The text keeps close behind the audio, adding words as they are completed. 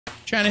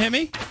Trying to hit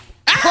me?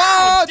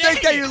 Oh,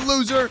 take that, you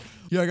loser.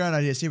 Yeah, I got an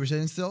idea. Saber,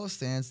 stand still.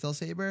 Stand still,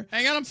 Saber.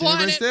 Hang on, I'm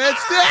flying it. Stand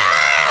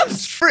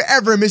still.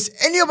 Forever miss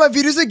any of my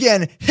videos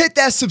again, hit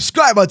that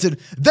subscribe button,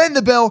 then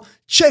the bell.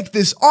 Check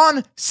this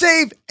on,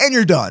 save, and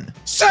you're done.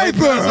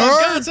 Saber! I've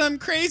got some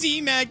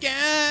crazy mad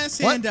gas,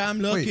 and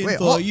I'm looking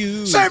for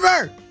you.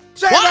 Saber!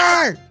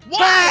 Saber!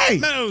 What? Hey!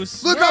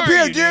 Moose, Look up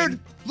here, dude.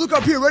 Look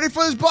up here. Ready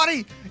for this,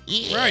 buddy?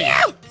 Where are you?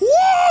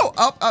 Whoa!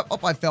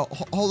 Up, I fell.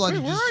 Hold on.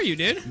 Wait, where are you,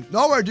 dude?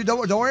 Don't worry, dude.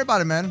 Don't worry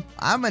about it, man.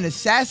 I'm an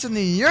assassin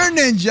and you're a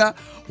ninja.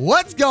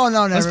 What's going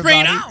on, everybody? Let's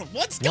bring it on.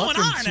 What's going on,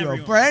 Welcome to a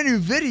brand new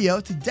video.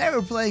 Today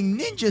we're playing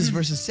ninjas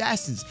versus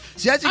assassins.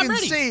 So as you can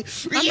see,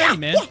 I'm ready,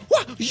 man.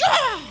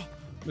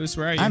 Moose,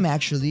 where are you? I'm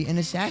actually an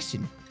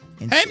assassin.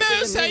 Hey,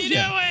 Moose, how you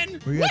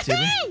doing? Where you at,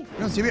 Saber? You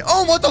don't see me?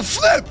 Oh, what the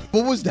flip?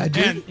 What was that,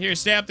 dude? Man, here,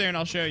 stay up there and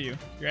I'll show you.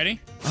 You ready?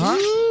 Huh?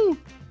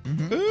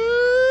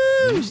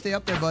 You stay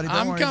up there, buddy.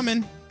 Don't worry. I'm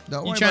coming.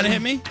 Don't worry, you trying buddy. to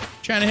hit me?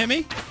 Trying to hit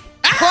me?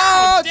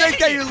 Oh, take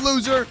that, you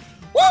loser.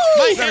 Woo!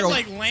 My head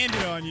like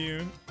landed on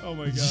you. Oh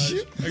my gosh.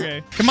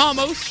 Okay. Come on,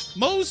 Moose.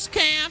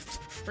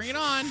 MooseCraft. Bring it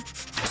on.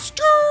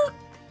 Skirt.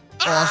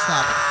 Oh,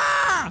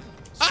 stop.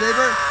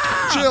 Saber,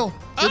 chill.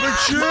 Saber,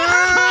 chill.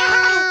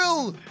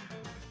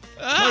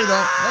 No, you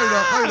don't. No, you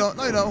don't. No, you don't.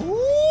 No, you don't.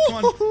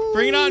 Come on.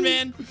 Bring it on,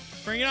 man.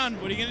 Bring it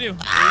on. What are you going to do?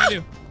 What are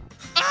you going to do?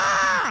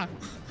 Ah!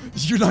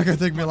 You're not going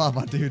to take me alive,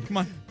 my dude. Come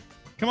on.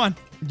 Come on.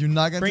 You're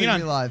not going to take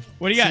me alive.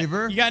 What do you got?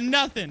 Saber? You got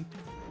nothing.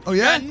 Oh,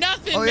 yeah? You got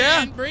nothing, oh, yeah?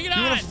 man. Bring it on.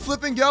 You want to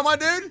flip and go, my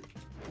dude?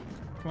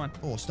 Come on.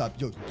 Oh, stop.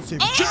 Yo,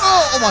 Saber.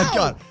 Oh, my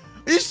God.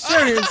 Are you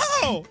serious?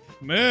 Oh!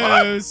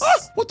 Moose.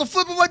 What the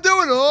flip am I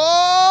doing?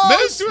 Oh,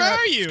 Moose, where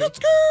are you?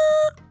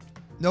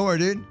 Nowhere,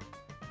 dude.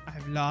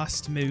 I've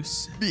lost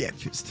Moose.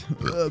 Breakfast.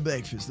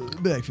 Breakfast.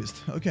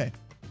 Breakfast. Okay.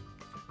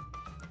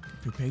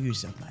 Prepare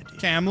yourself, my dude.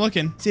 Okay, I'm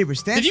looking. Saber,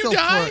 stand still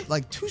for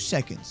like 2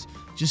 seconds.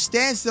 Just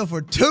stand still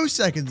for 2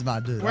 seconds, my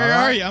dude. Where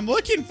are you? I'm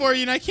looking for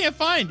you and I can't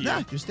find you.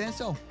 Nah, just stand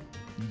still.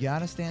 You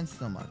gotta stand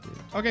still, my dude.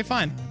 Okay,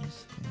 fine.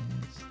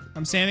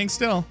 I'm standing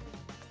still.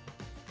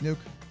 Nuke.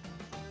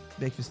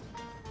 Breakfast.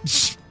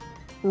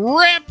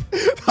 Rip!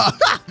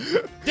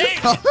 Dang!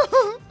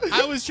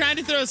 I was trying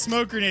to throw a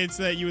smoke grenade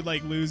so that you would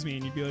like lose me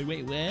and you'd be like,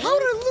 wait, what? How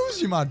did I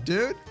lose you, my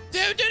dude?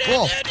 Saber,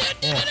 chill. Saber,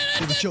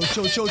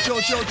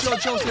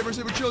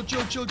 chill.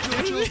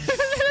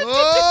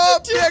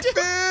 Oh,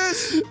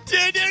 breakfast!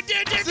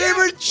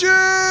 Saber,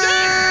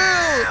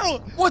 chill!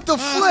 What the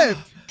flip?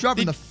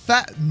 Dropping the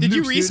fat nukes, Did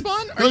you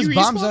respawn? Dude. Are you Those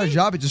bombs respawning? are a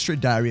job. It's just straight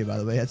diarrhea, by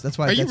the way. That's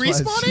why. Are you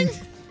respawning?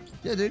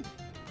 Yeah, dude.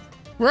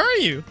 Where are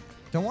you?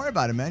 Don't worry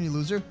about it, man. You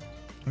loser.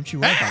 Don't you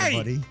worry about it,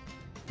 buddy.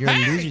 You're a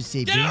loser,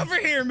 Saber. Get over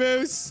here,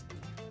 Moose.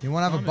 You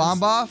want to have a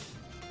bomb off?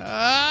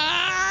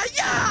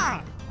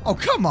 Yeah! Oh,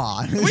 come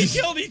on. We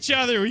killed each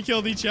other. We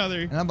killed each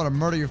other. And I'm about to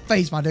murder your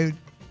face, my dude.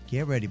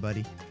 Get ready,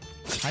 buddy.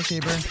 Hi,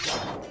 Saber.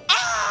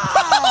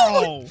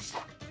 Oh!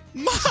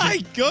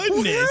 My goodness.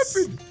 What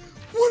happened?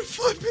 What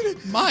flipping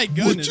it? My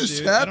goodness, what just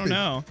dude. happened?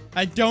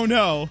 I don't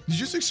know. Did you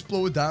just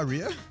explode with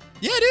diarrhea?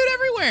 Yeah, dude,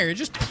 everywhere.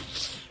 Just.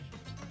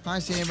 Hi,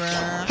 Saber.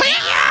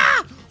 Yeah!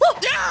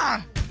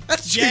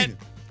 That's cheating.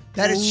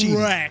 That is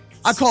cheating. I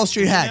call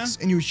straight hacks,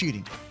 and you were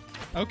cheating.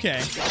 Okay.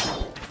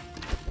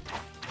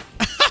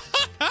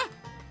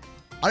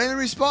 I didn't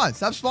even respawn.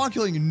 Stop spawn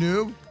killing, you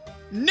noob.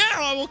 No,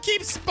 I will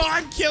keep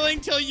spawn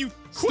killing till you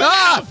quit.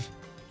 Stop!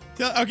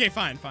 Okay,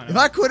 fine. If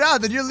I quit out,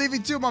 then you're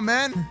leaving too, my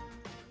man.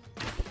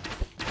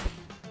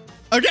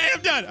 Okay,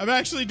 I'm done. I'm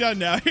actually done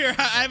now. Here,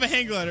 I have a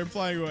hang glider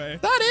flying away.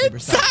 Stop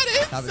it! Stop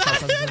it!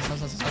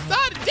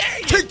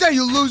 Dang it! Take that,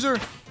 you loser!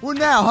 What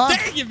now, huh?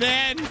 Dang it,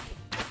 man!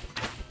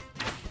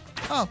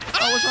 Oh,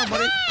 what's wrong,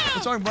 buddy?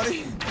 What's wrong,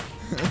 buddy?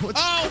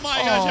 Oh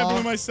my gosh, I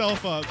blew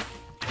myself up.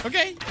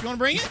 Okay, you want to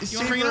bring it? You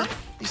want to bring it on?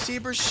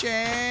 Saber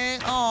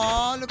shit.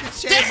 Oh, look at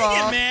Saber.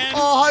 Dang it, man.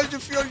 Oh, how did you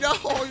feel?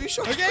 Oh, you're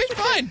so okay,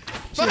 fine.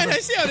 Fine, I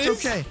see how it is.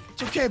 It's okay.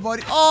 It's okay,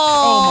 buddy.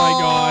 Oh my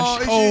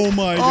gosh. Oh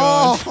my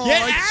gosh.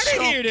 Get out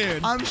of here,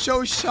 dude. I'm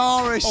so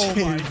sorry,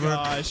 Saber. Oh my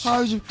gosh.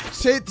 How did you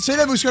say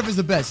that MooseCraft is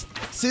the best.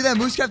 Say that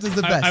MooseCraft is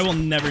the best. I will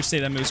never say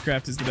that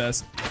MooseCraft is the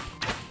best.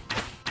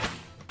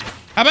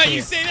 How about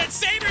you say that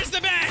Saber's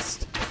the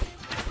best?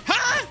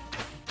 Huh?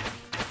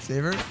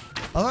 Saber? I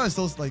thought I was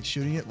still like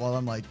shooting it while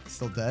I'm like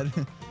still dead.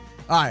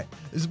 All right,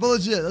 this is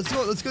legit. Let's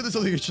go this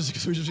over here just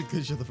because we just kill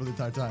each other for the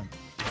entire time.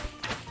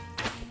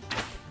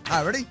 All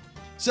right, ready?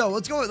 So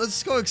let's go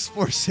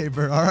explore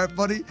Saber. All right,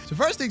 buddy. So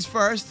first things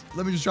first,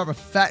 let me just drop a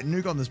fat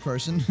nuke on this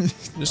person.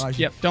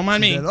 Yep, don't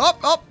mind me.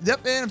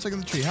 Yep, man, I'm stuck in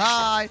the tree.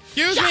 Hi.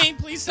 Excuse me,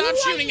 please stop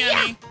shooting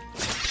at me.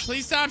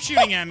 Please stop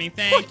shooting at me.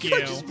 Thank you.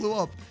 I just blew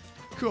up.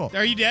 Cool.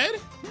 Are you dead?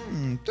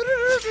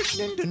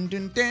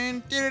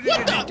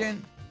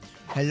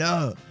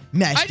 Hello,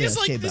 Master I just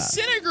like Saber.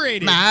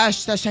 disintegrated.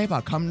 Master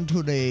Saber, come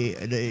to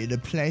the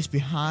place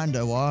behind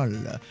the wall.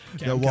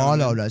 The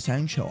wall of the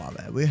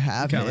sanctuary. We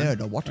have here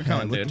the water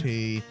cannon with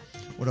tea.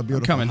 What a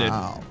beautiful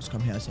house.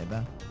 Come here,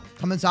 Saber.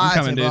 Come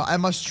inside, Saber. I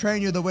must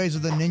train you the ways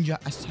of the ninja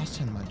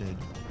assassin, my dude.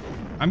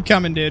 I'm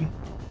coming, dude.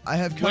 I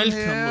have come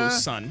here. Welcome,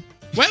 Moose son.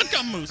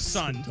 Welcome, Moose,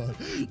 son.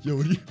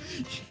 Yo,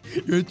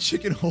 you're a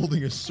chicken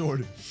holding a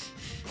sword.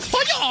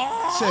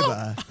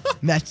 Saber,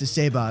 Master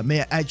Saber,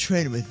 may I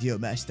train with you,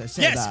 Master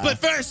Saber? Yes, but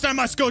first I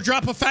must go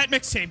drop a fat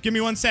mixtape. Give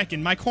me 1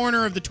 second. My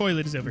corner of the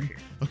toilet is over here.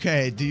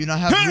 Okay, do you not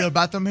have a real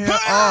bathroom here?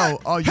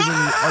 Oh, you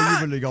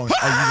really going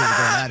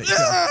at it?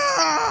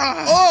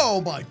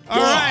 Oh my God!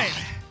 All right.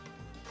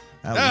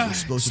 That was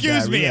explosive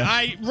Excuse me, diarrhea.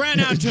 I ran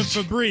out of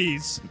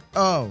Febreze.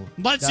 Oh.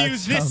 Let's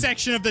use this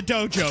section of the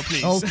dojo,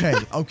 please.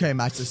 Okay,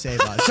 Master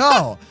Saber.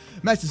 So,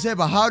 Master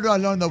Saber, how do I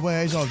learn the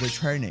ways of the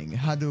training?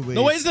 How do we...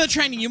 The ways of the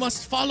training, you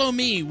must follow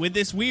me with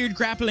this weird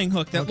grappling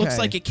hook that looks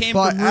like it came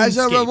from RuneScape. But as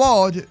a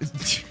reward,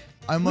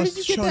 I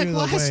must show you the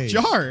ways. Where did you get that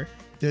glass jar?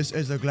 This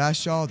is a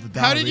glass jar of the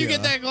diarrhea. How did you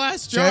get that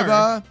glass jar?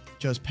 Saber,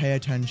 just pay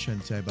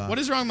attention, Saber. What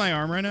is wrong with my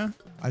arm right now?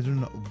 I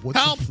don't know.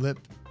 What's the flip?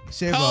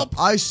 Saber,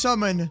 I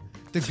summon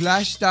the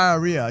glass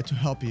diarrhea to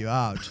help you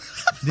out.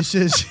 This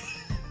is...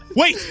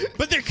 Wait,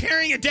 but they're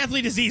carrying a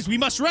deadly disease. We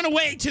must run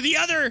away to the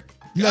other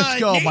Let's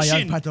go, nation. my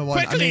young Padawan.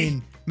 Quickly. I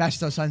mean,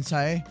 Master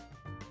Sensei.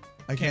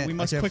 We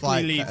must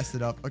quickly leave. Fast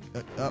it up.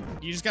 Up.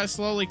 You just gotta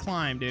slowly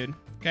climb, dude.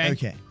 Okay?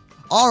 Okay.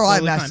 All right,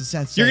 slowly Master climb.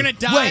 Sensei. You're gonna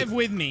dive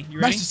with me. You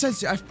ready? Master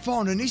Sensei, I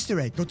found an Easter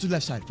egg. Go to the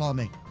left side. Follow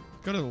me.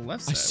 Go to the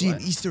left side. I see an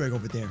Easter egg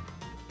over there.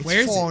 It's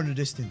Where is far in the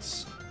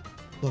distance.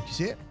 Look, you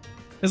see it?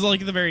 Is it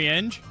like at the very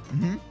end?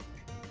 Mm-hmm.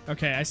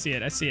 Okay, I see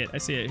it. I see it. I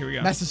see it. Here we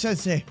go. Master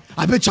Sensei,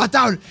 I've been shot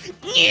down.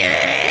 Did you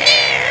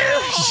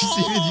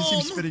see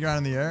him spinning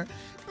around in the air?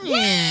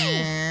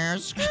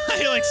 Yes.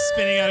 Like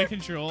spinning out of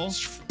control.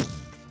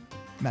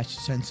 Master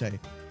Sensei,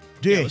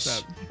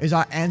 this is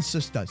our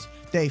ancestors.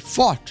 They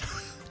fought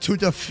to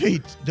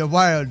defeat the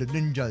wild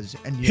ninjas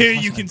and the Here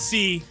assassins. you can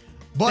see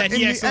But that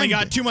he accidentally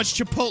got too much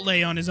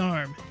chipotle on his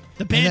arm.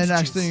 The and bandages. then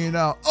next thing you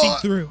know, see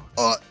through.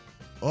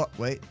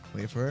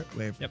 Wait for it.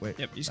 Wait. Yep.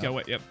 You just gotta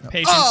wait. Yep.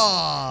 Patience.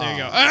 There you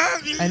go.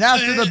 And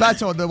after the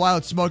battle, the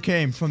wild smoke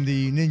came from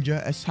the ninja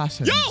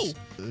assassins. Yo!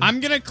 I'm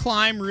gonna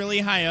climb really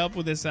high up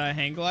with this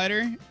hang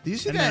glider. Do you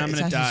see and that then I'm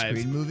gonna Assassin's dive.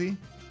 Creed movie?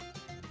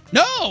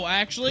 No,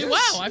 actually.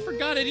 Wow, I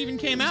forgot it even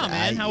came out,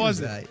 man. How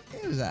was it?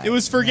 It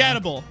was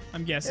forgettable.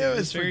 I'm guessing. It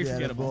was very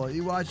forgettable.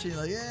 You watch it,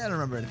 like, yeah, I don't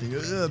remember anything.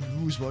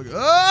 Smoke.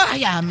 Oh,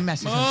 yeah,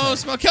 Master Sensei. Oh,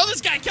 smoke. Kill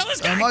this guy. Kill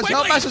this guy. I must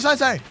help Master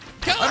Sensei.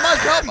 Kill him. I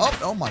must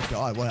help. Oh my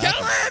God, what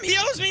happened? Kill him. He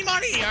owes me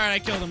money. All right, I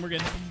killed him. We're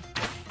good.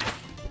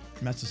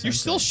 Master Sensei. You're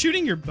still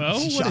shooting your bow?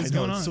 What is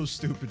going on? It's so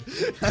stupid.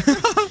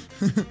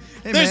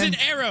 Hey, There's man, an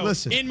arrow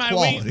in my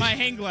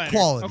hang glider.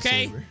 Quality,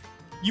 okay? Saber.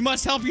 You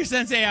must help your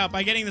sensei out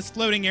by getting this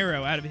floating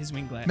arrow out of his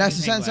wing glider.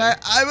 Master Sensei,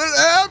 I will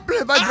help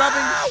by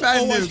dropping fan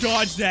I nukes.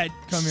 dodged that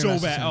Come here, so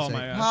Master bad. Sensei. Oh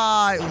my god.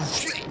 Hi.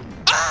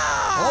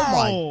 Oh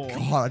my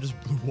God, I just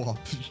blew up.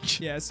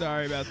 Yeah,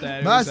 sorry about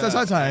that. Master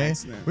Sensei,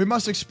 we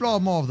must explore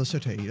more of the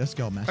city. Let's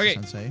go, Master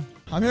Sensei.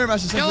 I'm here,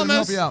 Master Sensei. Let me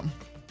help you out.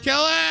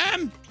 Kill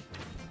him!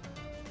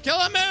 Kill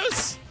him,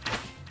 Moose!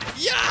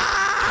 Yeah!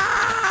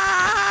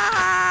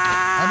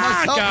 I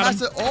must help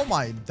Master. Oh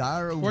my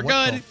diary. We're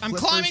good. I'm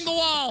climbing the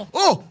wall.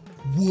 Oh,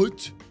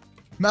 what?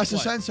 Master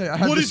Sensei, I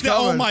have what is that?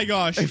 Oh my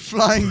gosh! A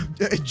flying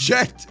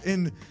jet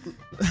in the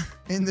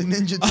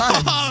ninja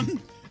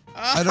times.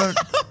 I don't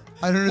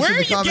understand. Where are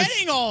the comments. you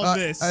getting all of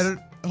this? I don't.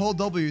 Hold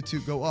W to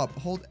go up.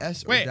 Hold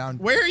S or down.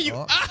 Where are you?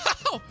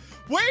 Ow!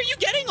 Where are you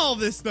getting all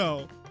this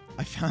though?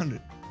 I found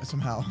it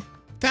somehow.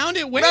 Found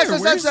it where? Master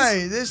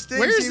Sensei, this thing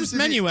where's seems this to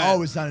menu be, at?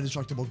 Oh, it's not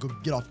indestructible. Go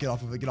get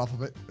off of it. Get off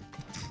of it.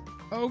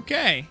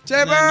 Okay.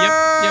 Saber!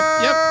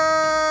 Yep.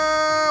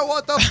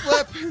 What the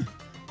flip?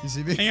 You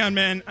see me? Hang on,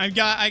 man. I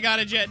got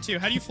a jet too.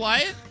 How do you fly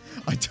it?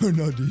 I don't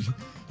know, dude.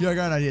 Yeah, I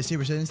got an idea.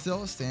 Saber, stand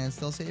still,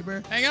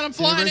 Saber. Hang on, I'm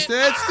flying it.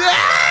 Stand still.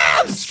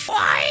 Yeah,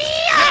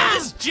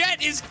 this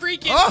jet is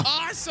freaking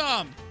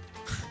awesome.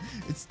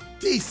 It's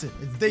decent.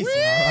 It's decent,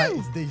 all right?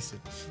 It's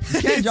decent.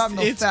 You can't drop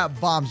no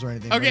fat bombs or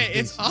anything. Okay,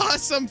 it's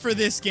awesome for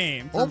this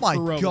game. Oh my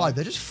God,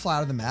 they just fly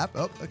out of the map.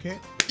 Oh, okay.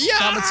 Yeah.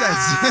 Common sense.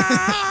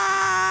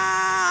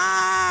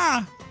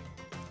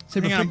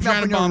 Saber, hang on, I'm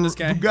trying to bomb this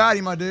guy.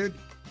 Bugatti, my dude.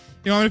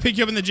 You want me to pick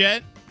you up in the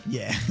jet?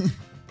 Yeah.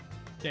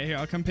 Okay, here,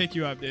 I'll come pick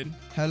you up, dude.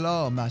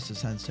 Hello, Master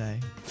Sensei.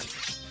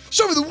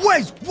 Show me the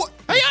ways! What?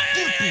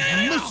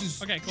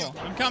 Okay, cool.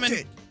 I'm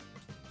coming.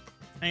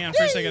 Hang on,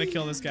 first I gotta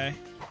kill this guy.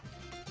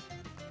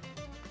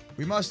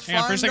 We must hang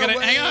on, find first I'm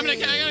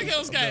gonna kill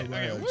this guy.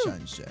 Okay, woo.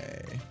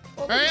 Sensei.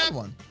 Oh, hurry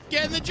up.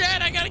 Get in the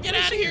jet. I gotta get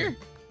out of here.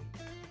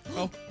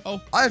 Oh.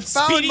 I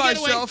found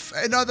myself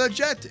another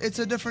jet. It's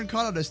a different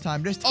color this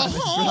time. This time it's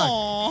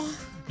black.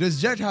 This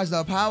jet has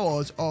the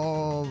powers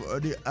of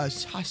the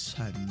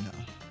assassin.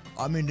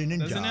 I mean the ninja.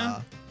 Does it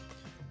now?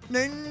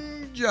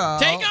 Ninja.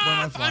 Take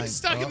off! I'm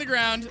stuck in the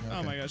ground. Okay.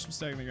 Oh my gosh, I'm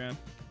stuck in the ground.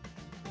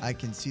 I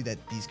can see that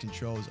these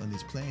controls on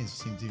these planes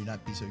seem to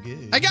not be so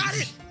good. I got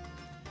it!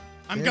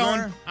 I'm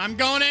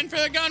going in for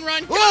the gun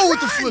run. Oh,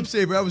 with the flip,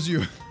 Saber. That was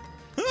you.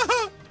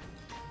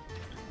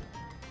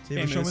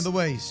 Saber, show me the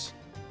ways.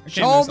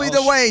 Okay, show me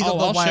the ways of the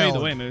wild. I'll show you the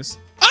way, Moose.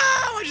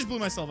 Oh, I just blew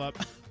myself up.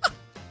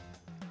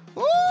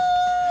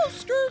 Oh,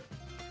 skirt.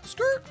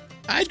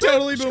 I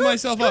totally blew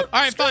myself up.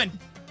 All right, fine.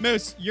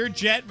 Moose, your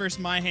jet versus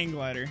my hang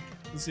glider.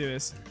 Let's do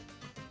this.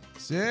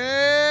 Bring it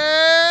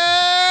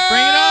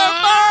on!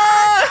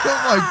 Oh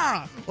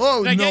my!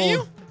 Oh Did I no! get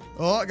you?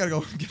 Oh, I gotta go.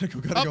 Gotta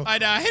go. I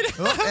died.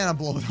 Oh, and I'm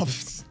blowing up.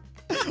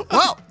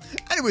 Well,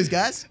 anyways,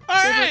 guys. All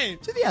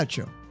right. To the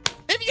outro.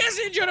 If you guys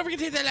enjoyed, don't forget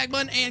to hit that like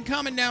button and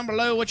comment down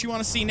below what you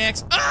want to see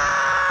next. Did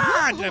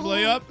I blow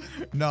you up?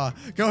 Nah,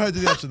 go ahead to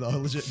the outro though,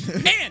 legit.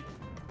 And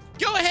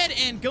go ahead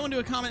and go into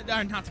a comment,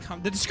 or not the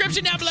comment, the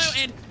description down below,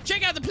 and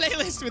check out the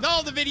playlist with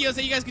all the videos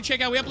that you guys can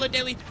check out. We upload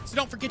daily, so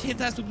don't forget to hit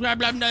that subscribe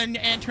button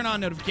and turn on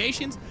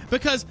notifications,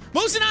 because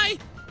Moose and I,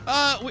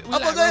 we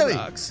upload daily.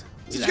 Roblox.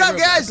 Subscribe,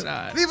 guys.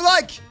 Leave a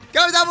like.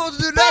 Comment down below what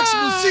to do next.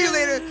 We'll see you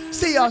later.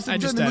 See y'all.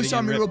 Join the Moose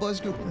Army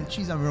Roblox group.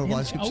 Cheese Army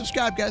Roblox group.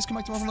 Subscribe, guys. Come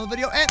back tomorrow for another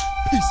video, and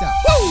peace out.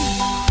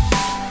 Woo!